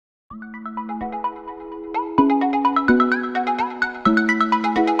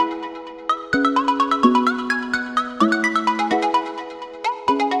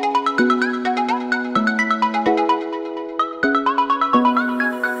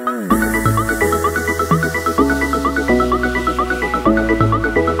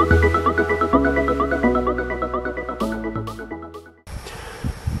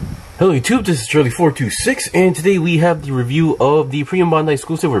Hello YouTube, this is Charlie426, and today we have the review of the P-Bandai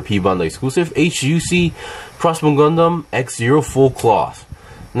exclusive, or P-Bandai exclusive, HGUC Crossbone Gundam X-0 full cloth.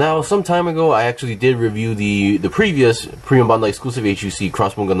 Now, some time ago, I actually did review the previous P-Bandai exclusive HGUC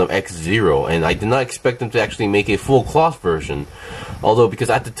Crossbone Gundam X-0, and I did not expect them to actually make a full cloth version. Although, because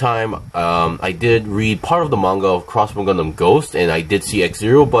at the time, I did read part of the manga of Crossbone Gundam Ghost, and I did see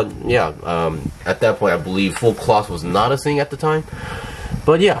X-0, but yeah, at that point, I believe full cloth was not a thing at the time.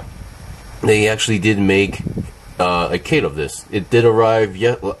 But yeah, they actually did make a kit of this. It did arrive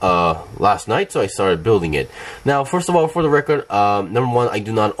last night, so I started building it. Now, first of all, for the record, number one, I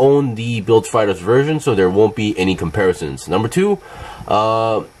do not own the Build Fighters version, so there won't be any comparisons. Number two,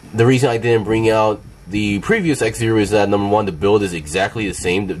 the reason I didn't bring out the previous X-0 is that, number one, the build is exactly the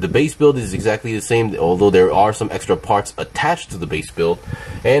same. The base build is exactly the same, although there are some extra parts attached to the base build.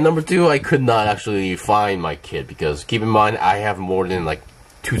 And number two, I could not actually find my kit, because keep in mind, I have more than like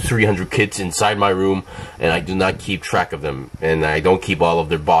 200-300 kits inside my room, and I do not keep track of them, and I don't keep all of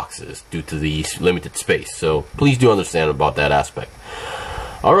their boxes due to the limited space, so please do understand about that aspect.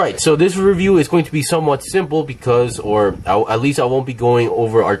 Alright, so this review is going to be somewhat simple because, or at least I won't be going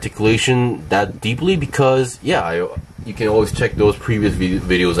over articulation that deeply, because yeah, you can always check those previous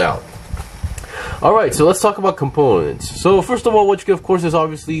videos out. Alright, so let's talk about components. So first of all, what you get, of course, is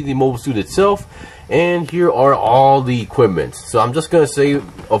obviously the mobile suit itself. And here are all the equipment. So I'm just going to say,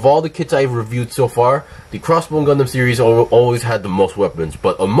 of all the kits I've reviewed so far, the Crossbone Gundam series always had the most weapons.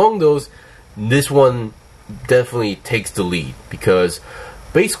 But among those, this one definitely takes the lead. Because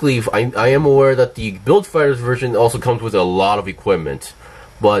basically, I am aware that the Build Fighters version also comes with a lot of equipment.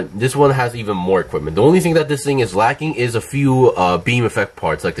 But this one has even more equipment. The only thing that this thing is lacking is a few beam effect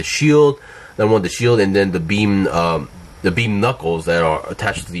parts, like the shield, and then the beam knuckles that are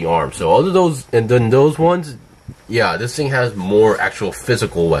attached to the arm. So other those, and then those ones, yeah, this thing has more actual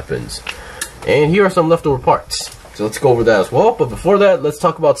physical weapons. And here are some leftover parts. So let's go over that as well. But before that, let's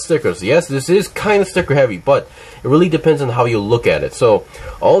talk about stickers. Yes, this is kind of sticker heavy, but it really depends on how you look at it. So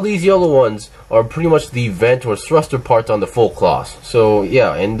all these yellow ones are pretty much the vent or thruster parts on the full cloth. So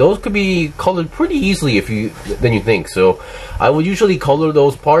yeah, and those could be colored pretty easily than you think. So I would usually color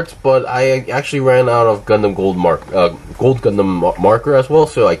those parts, but I actually ran out of Gundam Gold Gundam marker as well,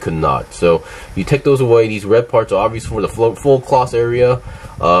 so I could not. So you take those away. These red parts are obvious for the full cloth area.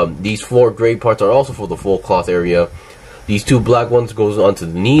 These 4 gray parts are also for the full cloth area. These 2 black ones goes onto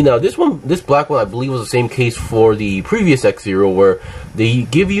the knee. Now this black one, I believe, was the same case for the previous X-0, where they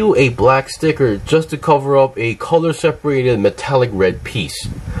give you a black sticker just to cover up a color separated metallic red piece.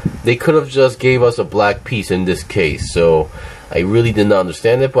 They could have just gave us a black piece in this case, so I really did not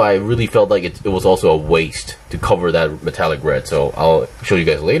understand it, but I really felt like it was also a waste to cover that metallic red, so I'll show you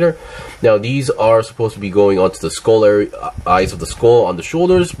guys later. Now these are supposed to be going onto the skull area, eyes of the skull on the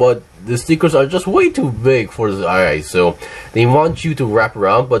shoulders, but the stickers are just way too big for the eyes, so they want you to wrap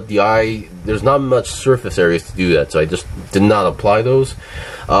around, but the eye, there's not much surface areas to do that, so I just did not apply those.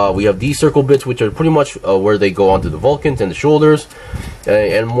 We have these circle bits, which are pretty much where they go onto the Vulcans and the shoulders,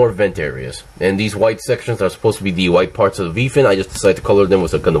 and more vent areas. And these white sections are supposed to be the white parts of the V-fin. I just decided to color them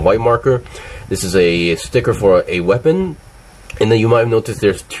with a Gundam white marker. This is a sticker for a weapon. And then you might have noticed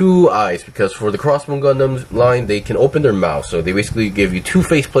there's 2 eyes, because for the Crossbone Gundam line, they can open their mouth. So they basically give you 2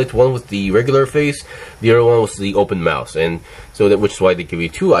 face plates, one with the regular face, the other one with the open mouth. And so which is why they give you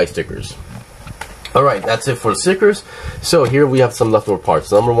 2 eye stickers. Alright, that's it for the stickers. So here we have some leftover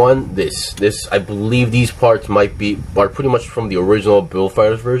parts. Number one, this I believe these parts are pretty much from the original Build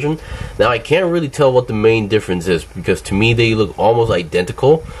Fighters version. Now I can't really tell what the main difference is, because to me they look almost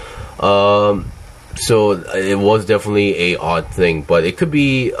identical. So it was definitely a odd thing, but it could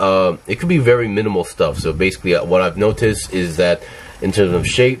be very minimal stuff. So basically, what I've noticed is that in terms of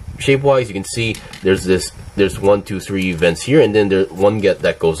shape-wise, you can see there's 1, 2, 3 vents here, and then there's one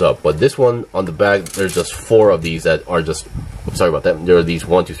that goes up. But this one on the back, there's just 4 of these that are just, sorry about that. There are these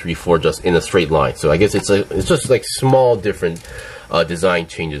 1, 2, 3, 4 just in a straight line. So I guess it's just like small different design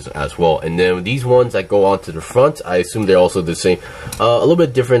changes as well. And then these ones that go onto the front, I assume they're also the same, a little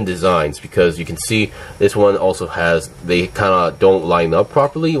bit different designs, because you can see this one also has, they kind of don't line up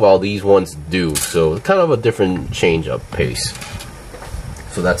properly, while these ones do. So kind of a different change of pace.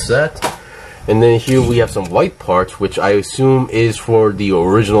 So that's that. And then here we have some white parts, which I assume is for the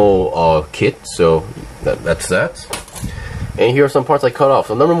original kit. So that's that. And here are some parts I cut off.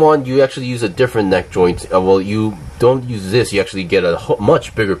 So number one, you actually use a different neck joint. Well, you don't use this. You actually get a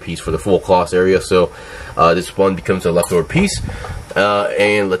much bigger piece for the full cloth area. So this one becomes a leftover piece.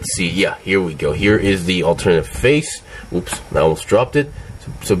 And let's see. Yeah, here we go. Here is the alternative face. Oops, I almost dropped it.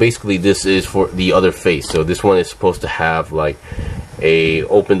 So basically, this is for the other face. So this one is supposed to have like a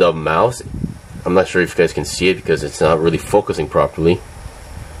opened up mouse. I'm not sure if you guys can see it because it's not really focusing properly.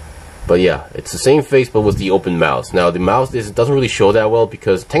 But yeah, it's the same face but with the open mouse. Now the mouse doesn't really show that well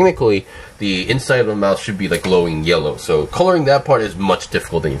because technically the inside of the mouse should be like glowing yellow. So coloring that part is much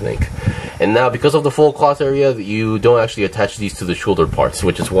difficult than you think. And now because of the full cloth area, you don't actually attach these to the shoulder parts,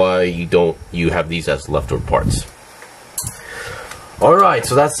 which is why you have these as leftover parts. Alright,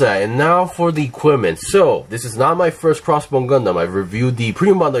 so that's that. And now for the equipment. So, this is not my first Crossbone Gundam. I've reviewed the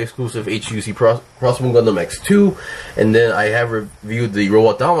Premium Bandai exclusive HGUC Crossbone Gundam X2. And then I have reviewed the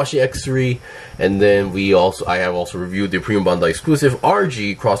Robot Dalmashi X3. And then I have also reviewed the Premium Bandai exclusive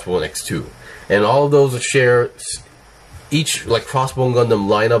RG Crossbone X2. And all of those share, each like Crossbone Gundam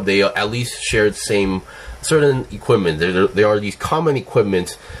lineup, they at least share the same certain equipment. There are these common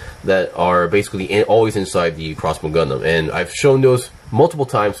equipment that are basically always inside the Crossbone Gundam, and I've shown those multiple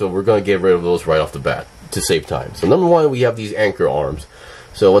times, so we're going to get rid of those right off the bat to save time. So number one, we have these anchor arms.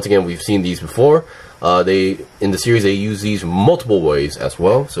 So once again, we've seen these before. In the series they use these multiple ways as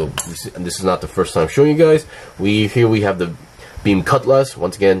well, so this is not the first time showing you guys. Here we have the beam cutlass.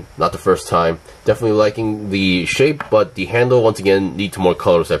 Once again, not the first time. Definitely liking the shape, but the handle once again needs more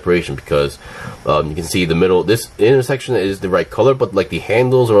color separation because you can see the middle, this intersection is the right color, but like the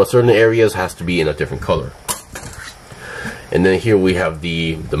handles or certain areas has to be in a different color. And then here we have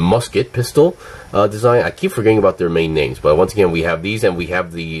the musket pistol design. I keep forgetting about their main names, but once again we have these and we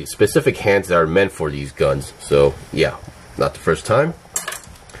have the specific hands that are meant for these guns. So yeah, not the first time.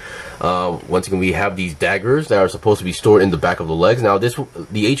 Once again, we have these daggers that are supposed to be stored in the back of the legs. Now, the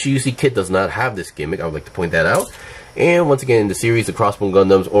HGUC kit does not have this gimmick. I would like to point that out. And once again, in the series, the Crossbone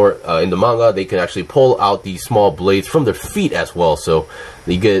Gundams, or in the manga, they can actually pull out these small blades from their feet as well. So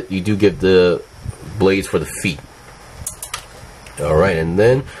you do get the blades for the feet. All right, and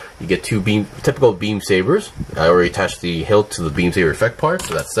then you get two typical beam sabers. I already attached the hilt to the beam saber effect part,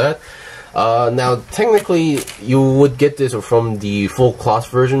 so that's that. Now, technically, you would get this from the full cloth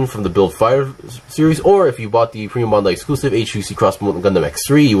version from the Build Fire series, or if you bought the Premium Bandai exclusive HGUC Crossbone Gundam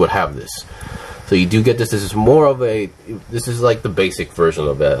X3, you would have this. So you do get this. This is more of this is like the basic version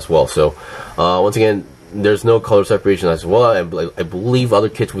of that as well. So, once again, there's no color separation as well. I believe other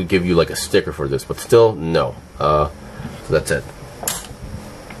kits would give you like a sticker for this, but still, no. So that's it.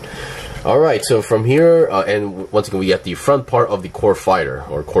 Alright, so from here, and once again we get the front part of the core fighter,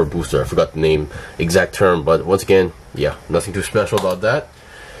 or core booster. I forgot the exact term, but once again, yeah, nothing too special about that.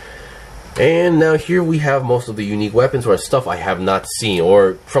 And now here we have most of the unique weapons or stuff I have not seen,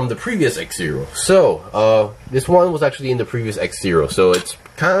 or from the previous X-0. So, this one was actually in the previous X-0, so it's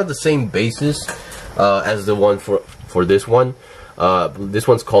kind of the same basis as the one for this one. This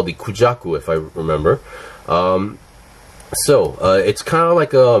one's called the Kujaku, if I remember. It's kind of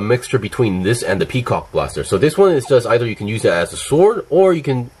like a mixture between this and the Peacock Blaster. So this one is just either you can use it as a sword, or you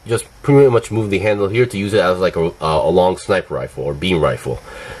can just pretty much move the handle here to use it as like a long sniper rifle or beam rifle.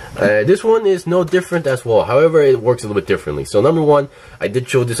 This one is no different as well. However, it works a little bit differently. So number one, I did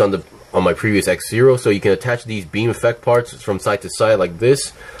show this on my previous X-0. So you can attach these beam effect parts from side to side like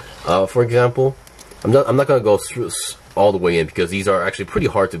this. For example, I'm not gonna go through all the way in because these are actually pretty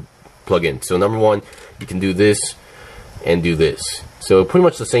hard to plug in. So number one, you can do this and do this. So pretty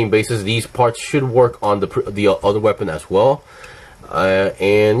much the same basis. These parts should work on the other weapon as well.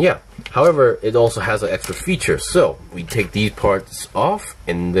 And yeah, however, it also has an extra feature. So we take these parts off,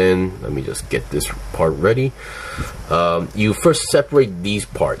 and then let me just get this part ready. You first separate these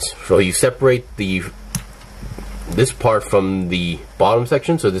parts. So you separate this part from the bottom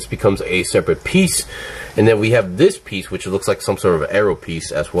section, so this becomes a separate piece. And then we have this piece, which looks like some sort of arrow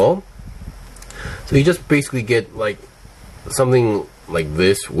piece as well. So you just basically get like something like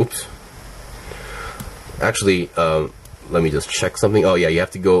this. Whoops. Actually, let me just check something. Oh yeah, you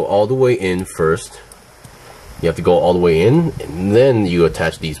have to go all the way in first. You have to go all the way in, and then you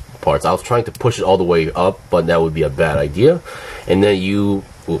attach these parts. I was trying to push it all the way up, but that would be a bad idea. And then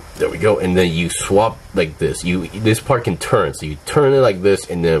there we go. And then you swap like this. This part can turn, so you turn it like this,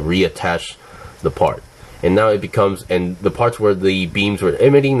 and then reattach the part. And now it becomes, and the parts where the beams were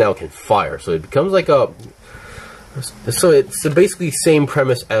emitting now can fire. So it becomes like a. So it's basically the same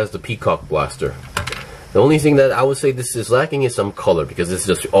premise as the Peacock Blaster. The only thing that I would say this is lacking is some color, because this is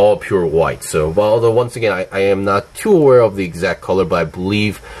just all pure white. So, although once again, I am not too aware of the exact color, but I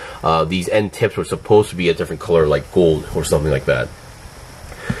believe these end tips were supposed to be a different color, like gold or something like that.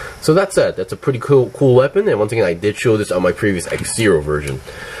 So that's that. That's a pretty cool weapon, and once again, I did show this on my previous X-0 version.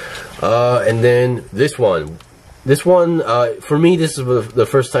 And then this one, This one, for me, this is the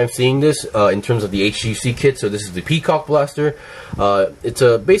first time seeing this in terms of the HGUC kit. So this is the Peacock Blaster. It's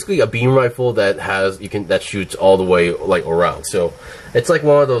basically a beam rifle that that shoots all the way like around. So it's like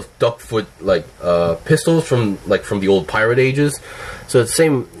one of those duckfoot like pistols from the old pirate ages. So it's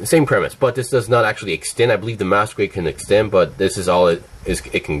the same premise, but this does not actually extend. I believe the master grade can extend, but this is all it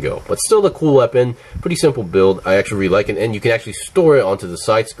can go. But still a cool weapon, pretty simple build. I actually really like it, and you can actually store it onto the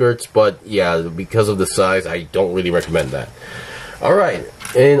side skirts, but yeah, because of the size, I don't really recommend that. Alright,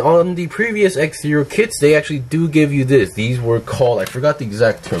 and on the previous X-0 kits, they actually do give you this. These were called, I forgot the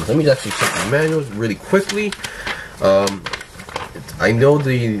exact terms. Let me actually check the manuals really quickly. I know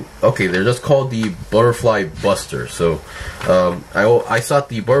they're just called the Butterfly Buster. So I thought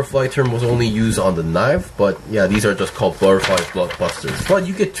the butterfly term was only used on the knife, but yeah, these are just called Butterfly Busters. But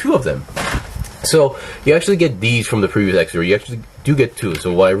you get 2 of them. So you actually get these from the previous X-0. You actually do get 2.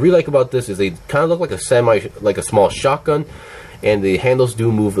 So what I really like about this is they kind of look like a small shotgun, and the handles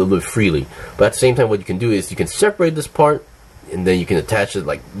do move a little bit freely. But at the same time, what you can do is you can separate this part, and then you can attach it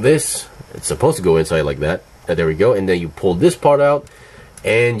like this. It's supposed to go inside like that. There we go. And then you pull this part out,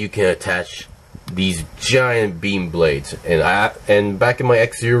 and you can attach these giant beam blades. And back in my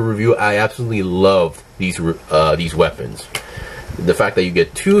X-0 review, I absolutely loved these weapons. The fact that you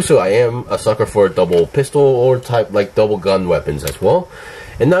get 2, so I am a sucker for double pistol or type like double gun weapons as well.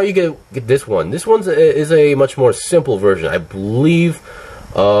 And now you get this one. This one is a much more simple version. I believe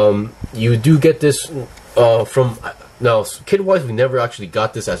you do get this from. Now, kit-wise, we never actually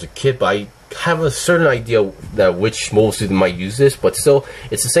got this as a kit, but I have a certain idea that which mobile suit might use this, but still,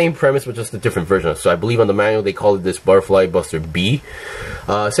 it's the same premise, but just a different version. So I believe on the manual, they call it this Butterfly Buster B.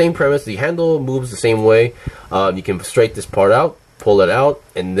 Same premise, the handle moves the same way. You can straight this part out, pull it out,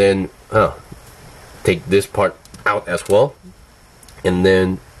 and then take this part out as well. And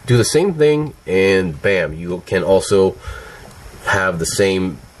then do the same thing, and bam, you can also have the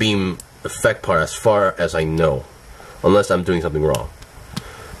same beam effect part as far as I know. Unless I'm doing something wrong.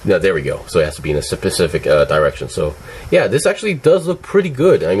 Yeah, there we go. So it has to be in a specific direction. So yeah, this actually does look pretty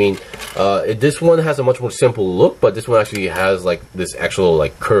good. I mean, this one has a much more simple look, but this one actually has like this actual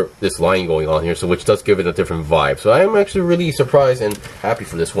like curve, this line going on here, so which does give it a different vibe. So I am actually really surprised and happy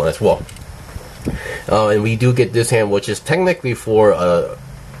for this one as well. And we do get this hand, which is technically for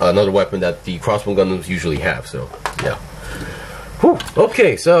another weapon that the Crossbone Gundams usually have. So yeah. Whew.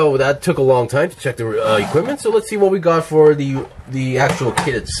 Okay, so that took a long time to check the equipment, so let's see what we got for the actual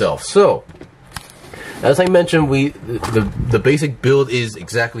kit itself. So, as I mentioned, the basic build is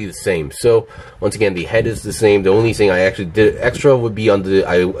exactly the same. So, once again, the head is the same. The only thing I actually did extra would be on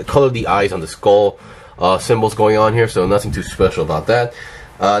I colored the eyes on the skull symbols going on here, so nothing too special about that.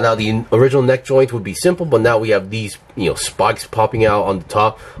 Now the original neck joint would be simple, but now we have these, spikes popping out on the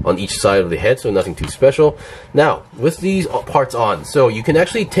top, on each side of the head, so nothing too special. Now, with these parts on, so you can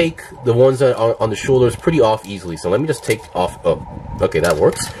actually take the ones that are on the shoulders pretty off easily. So let me just take off, okay, that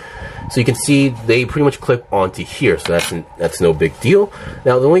works. So you can see they pretty much clip onto here, so that's no big deal.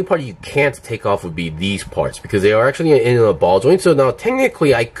 Now the only part you can't take off would be these parts, because they are actually in a ball joint. So now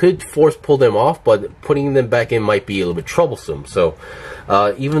technically I could force pull them off, but putting them back in might be a little bit troublesome. So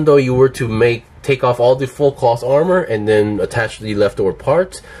even though you were to take off all the full cloth armor and then attach the leftover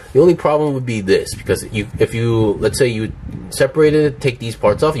parts, the only problem would be this, because if you let's say you separated it, take these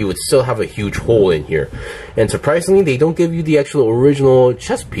parts off, you would still have a huge hole in here. And surprisingly, they don't give you the actual original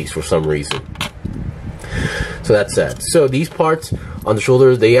chest piece for some reason. So that's sad. So these parts on the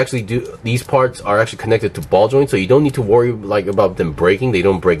shoulders, these parts are actually connected to ball joints, so you don't need to worry about them breaking. They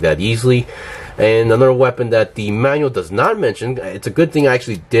don't break that easily. And another weapon that the manual does not mention, it's a good thing I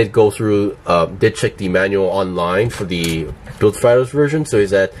actually did go through, did check the manual online for the Build Fighters version, so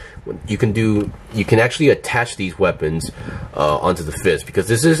is that you can actually attach these weapons onto the fist, because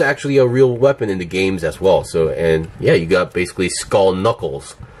this is actually a real weapon in the games as well. So, and yeah, you got basically skull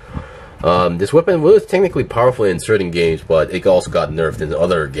knuckles. This weapon was technically powerful in certain games, but it also got nerfed in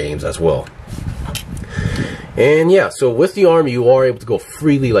other games as well. And yeah, so with the arm, you are able to go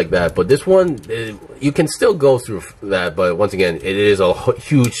freely like that, but this one, you can still go through that, but once again, it is a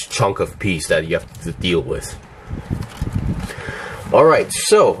huge chunk of piece that you have to deal with. Alright,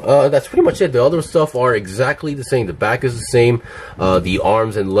 so that's pretty much it. The other stuff are exactly the same. The back is the same. The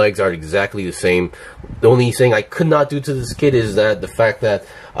arms and legs are exactly the same. The only thing I could not do to this kit is that the fact that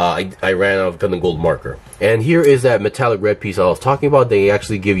I ran out of Gundam Gold marker. And here is that metallic red piece I was talking about. They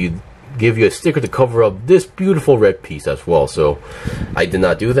actually give you a sticker to cover up this beautiful red piece as well. So I did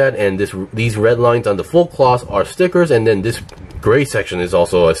not do that. And these red lines on the full cloth are stickers, and then this gray section is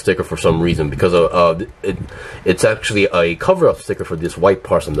also a sticker for some reason, because it's actually a cover-up sticker for this white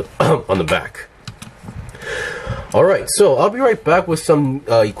part on the on the back. Alright, so I'll be right back with some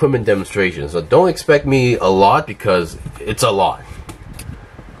equipment demonstrations. So don't expect me a lot because it's a lot.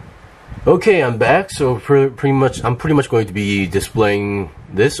 Okay, I'm back. So I'm pretty much going to be displaying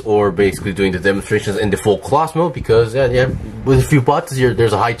this, or basically doing the demonstrations in the full cloth mode, because if you bought this here,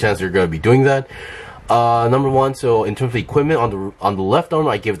 there's a high chance you're going to be doing that. Number one, so in terms of equipment, on the left arm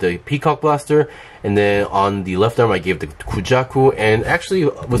I give the Peacock Blaster, and then on the left arm I give the Kujaku, and actually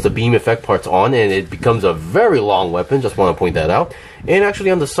with the beam effect parts on, and it becomes a very long weapon, just want to point that out. And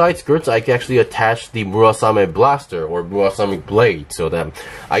actually on the side skirts I can actually attach the Murasame Blaster, or Murasame Blade, so that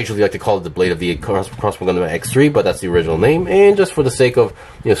I usually like to call it the blade of the Crossbone Gundam X3, but that's the original name. And just for the sake of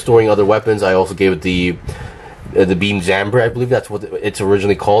storing other weapons, I also gave it the beam Zamber, I believe that's what it's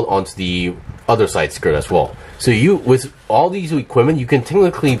originally called, onto the other side skirt as well. So with all these equipment, you can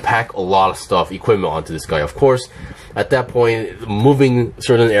technically pack a lot of equipment onto this guy. Of course, at that point, moving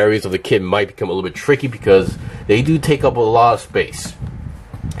certain areas of the kit might become a little bit tricky because they do take up a lot of space.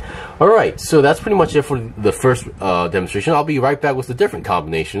 Alright, so that's pretty much it for the first demonstration. I'll be right back with a different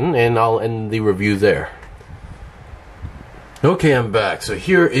combination, and I'll end the review there. Okay, I'm back. So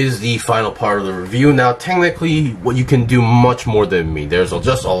here is the final part of the review. Now, technically, you can do much more than me. There's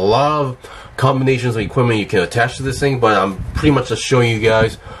just a lot of combinations of equipment you can attach to this thing, but I'm pretty much just showing you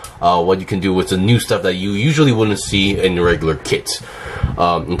guys what you can do with the new stuff that you usually wouldn't see in regular kits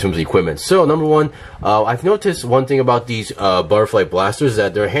in terms of equipment. So, number one, I've noticed one thing about these butterfly blasters,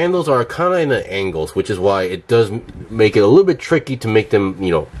 that their handles are kind of in an angles, which is why it does make it a little bit tricky to make them,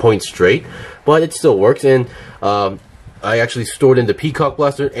 point straight, but it still works. And I actually stored in the Peacock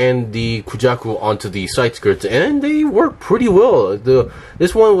Blaster and the Kujaku onto the side skirts, and they work pretty well.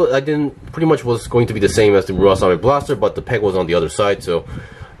 This one pretty much was going to be the same as the Murasame Blaster, but the peg was on the other side, so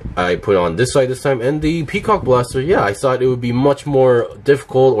I put it on this side this time. And the Peacock Blaster, yeah, I thought it would be much more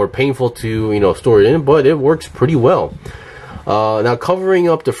difficult or painful to store it in, but it works pretty well. Now, covering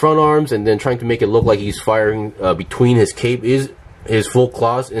up the front arms and then trying to make it look like he's firing between his cape is his full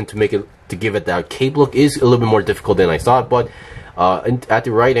claws, and to give it that cape look is a little bit more difficult than I thought, but at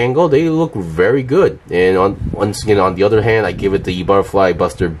the right angle they look very good. And once again, on the other hand, I give it the Butterfly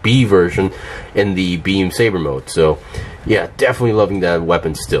Buster B version in the beam saber mode. So yeah, definitely loving that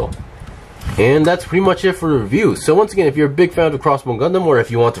weapon still. And that's pretty much it for the review. So once again, if you're a big fan of the Crossbone Gundam, or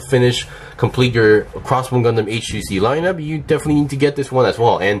if you want to complete your Crossbone Gundam HGUC lineup, you definitely need to get this one as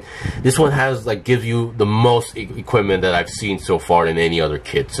well. And this one gives you the most equipment that I've seen so far in any other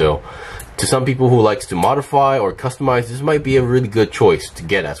kit. So to some people who likes to modify or customize, this might be a really good choice to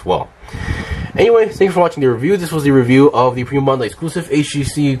get as well. Anyway, thanks for watching the review. This was the review of the P-Bandai exclusive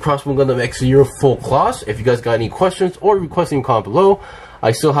HGUC Crossbone Gundam X-0 full class. If you guys got any questions or requests, comment below.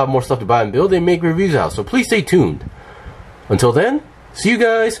 I still have more stuff to buy and build and make reviews out, so please stay tuned. Until then, see you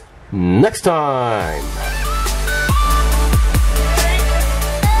guys next time.